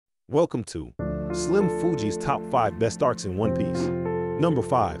Welcome to Slim Fuji's Top 5 Best Arcs in One Piece. Number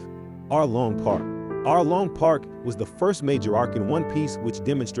 5. Arlong Park. Arlong Park was the first major arc in One Piece which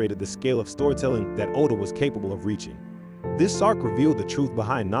demonstrated the scale of storytelling that Oda was capable of reaching. This arc revealed the truth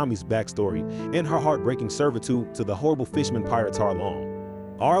behind Nami's backstory and her heartbreaking servitude to the horrible fisherman pirates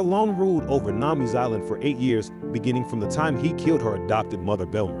Arlong. Arlong ruled over Nami's island for 8 years, beginning from the time he killed her adopted mother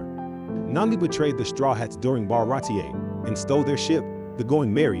Belmer. Nami betrayed the Straw Hats during Baratier and stole their ship, the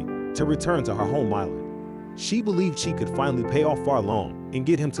Going Merry, to return to her home island. She believed she could finally pay off Arlong and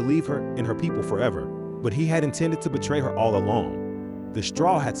get him to leave her and her people forever, but he had intended to betray her all along. The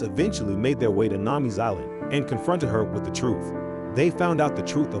Straw Hats eventually made their way to Nami's island and confronted her with the truth. They found out the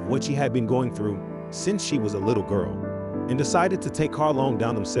truth of what she had been going through since she was a little girl, and decided to take Arlong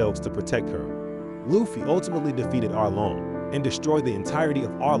down themselves to protect her. Luffy ultimately defeated Arlong and destroyed the entirety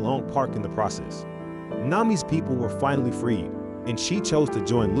of Arlong Park in the process. Nami's people were finally freed, and she chose to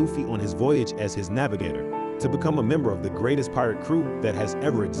join Luffy on his voyage as his navigator, to become a member of the greatest pirate crew that has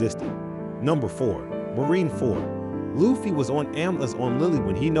ever existed. Number 4. Marineford. Luffy was on Amlas on Lily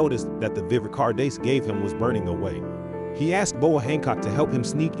when he noticed that the Vivicar Dace gave him was burning away. He asked Boa Hancock to help him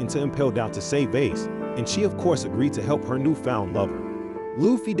sneak into Impel Down to save Ace, and she of course agreed to help her newfound lover.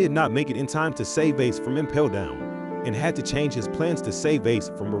 Luffy did not make it in time to save Ace from Impel Down, and had to change his plans to save Ace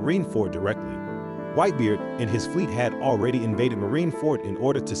from Marineford directly. Whitebeard and his fleet had already invaded Marineford in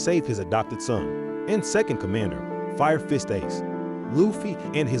order to save his adopted son and second commander, Fire Fist Ace. Luffy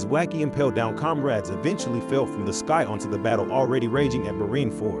and his wacky Impel Down comrades eventually fell from the sky onto the battle already raging at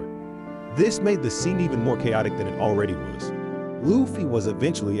Marineford. This made the scene even more chaotic than it already was. Luffy was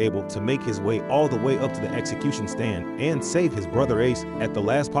eventually able to make his way all the way up to the execution stand and save his brother Ace at the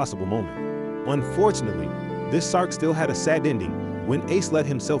last possible moment. Unfortunately, this arc still had a sad ending when Ace let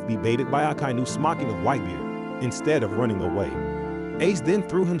himself be baited by Akainu's smacking of Whitebeard instead of running away. Ace then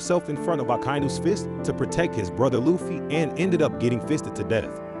threw himself in front of Akainu's fist to protect his brother Luffy and ended up getting fisted to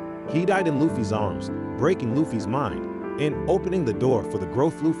death. He died in Luffy's arms, breaking Luffy's mind and opening the door for the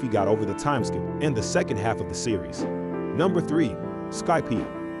growth Luffy got over the time skip and the second half of the series. Number 3.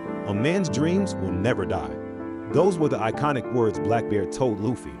 Skypiea. A man's dreams will never die. Those were the iconic words Blackbeard told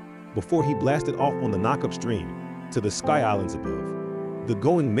Luffy before he blasted off on the Knockup Stream to the Sky Islands above. The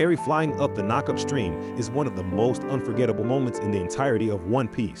Going Merry flying up the Knockup Stream is one of the most unforgettable moments in the entirety of One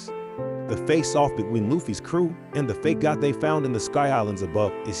Piece. The face-off between Luffy's crew and the fake god they found in the Sky Islands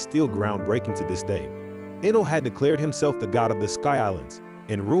above is still groundbreaking to this day. Enel had declared himself the god of the Sky Islands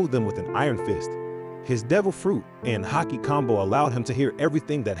and ruled them with an iron fist. His devil fruit and haki combo allowed him to hear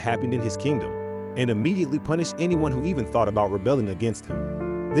everything that happened in his kingdom and immediately punish anyone who even thought about rebelling against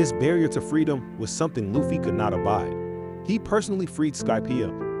him. This barrier to freedom was something Luffy could not abide. He personally freed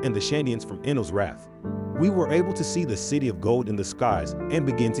Skypiea and the Shandians from Enel's wrath. We were able to see the city of gold in the skies and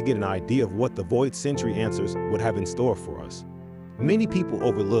begin to get an idea of what the Void Century answers would have in store for us. Many people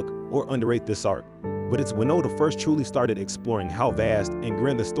overlook or underrate this arc, but it's when Oda first truly started exploring how vast and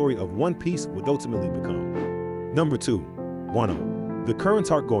grand the story of One Piece would ultimately become. Number 2. Wano. The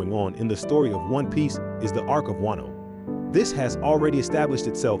current arc going on in the story of One Piece is the arc of Wano. This has already established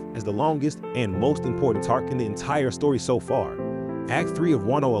itself as the longest and most important arc in the entire story so far. Act 3 of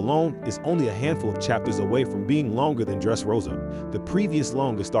Wano alone is only a handful of chapters away from being longer than Dressrosa, the previous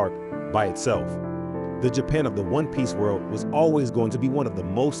longest arc, by itself. The Japan of the One Piece world was always going to be one of the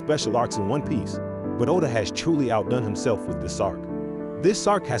most special arcs in One Piece, but Oda has truly outdone himself with this arc. This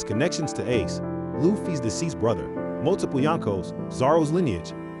arc has connections to Ace, Luffy's deceased brother, multiple Yonkos, Zoro's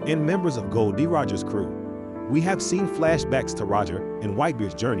lineage, and members of Gold D. Roger's crew. We have seen flashbacks to Roger and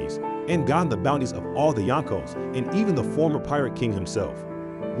Whitebeard's journeys, and gotten the bounties of all the Yonkos, and even the former Pirate King himself.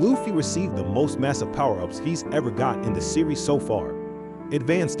 Luffy received the most massive power-ups he's ever got in the series so far.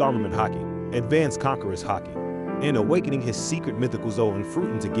 Advanced Armament Haki, Advanced Conqueror's Haki, and awakening his secret mythical Zoan fruit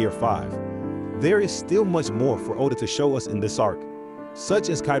into Gear 5. There is still much more for Oda to show us in this arc, such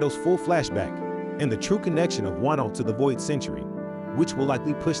as Kaido's full flashback, and the true connection of Wano to the Void Century, which will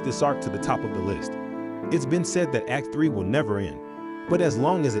likely push this arc to the top of the list. It's been said that Act 3 will never end, but as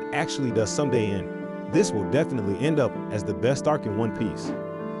long as it actually does someday end, this will definitely end up as the best arc in One Piece.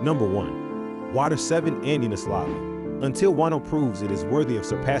 Number 1. Water 7 and Enies Lobby. Until Wano proves it is worthy of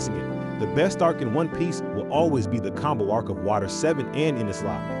surpassing it, the best arc in One Piece will always be the combo arc of Water 7 and Enies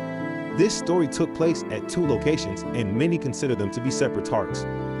Lobby. This story took place at 2 locations and many consider them to be separate arcs,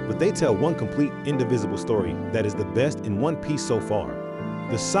 but they tell one complete, indivisible story that is the best in One Piece so far.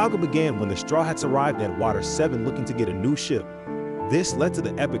 The saga began when the Straw Hats arrived at Water 7 looking to get a new ship. This led to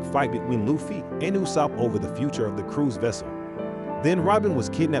the epic fight between Luffy and Usopp over the future of the crew's vessel. Then Robin was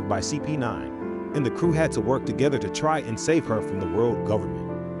kidnapped by CP9, and the crew had to work together to try and save her from the world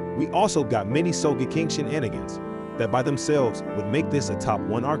government. We also got many King shenanigans that by themselves would make this a top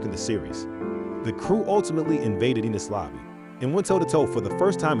 1 arc in the series. The crew ultimately invaded Enies Lobby and went toe-to-toe for the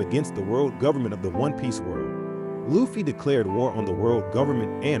first time against the world government of the One Piece world. Luffy declared war on the world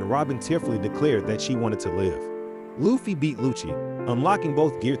government and Robin tearfully declared that she wanted to live. Luffy beat Lucci, unlocking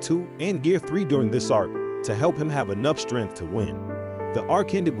both Gear 2 and Gear 3 during this arc to help him have enough strength to win. The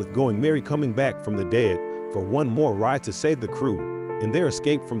arc ended with Going Merry coming back from the dead for one more ride to save the crew in their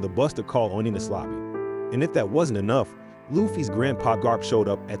escape from the Buster Call on Enies Lobby. And if that wasn't enough, Luffy's grandpa Garp showed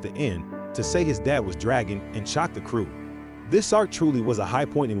up at the end to say his dad was dragging and shocked the crew. This arc truly was a high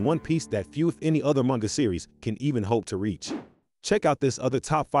point in One Piece that few if any other manga series can even hope to reach. Check out this other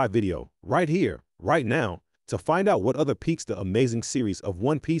top 5 video right here, right now, to find out what other peaks the amazing series of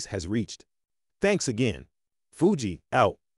One Piece has reached. Thanks again. Fuji, out.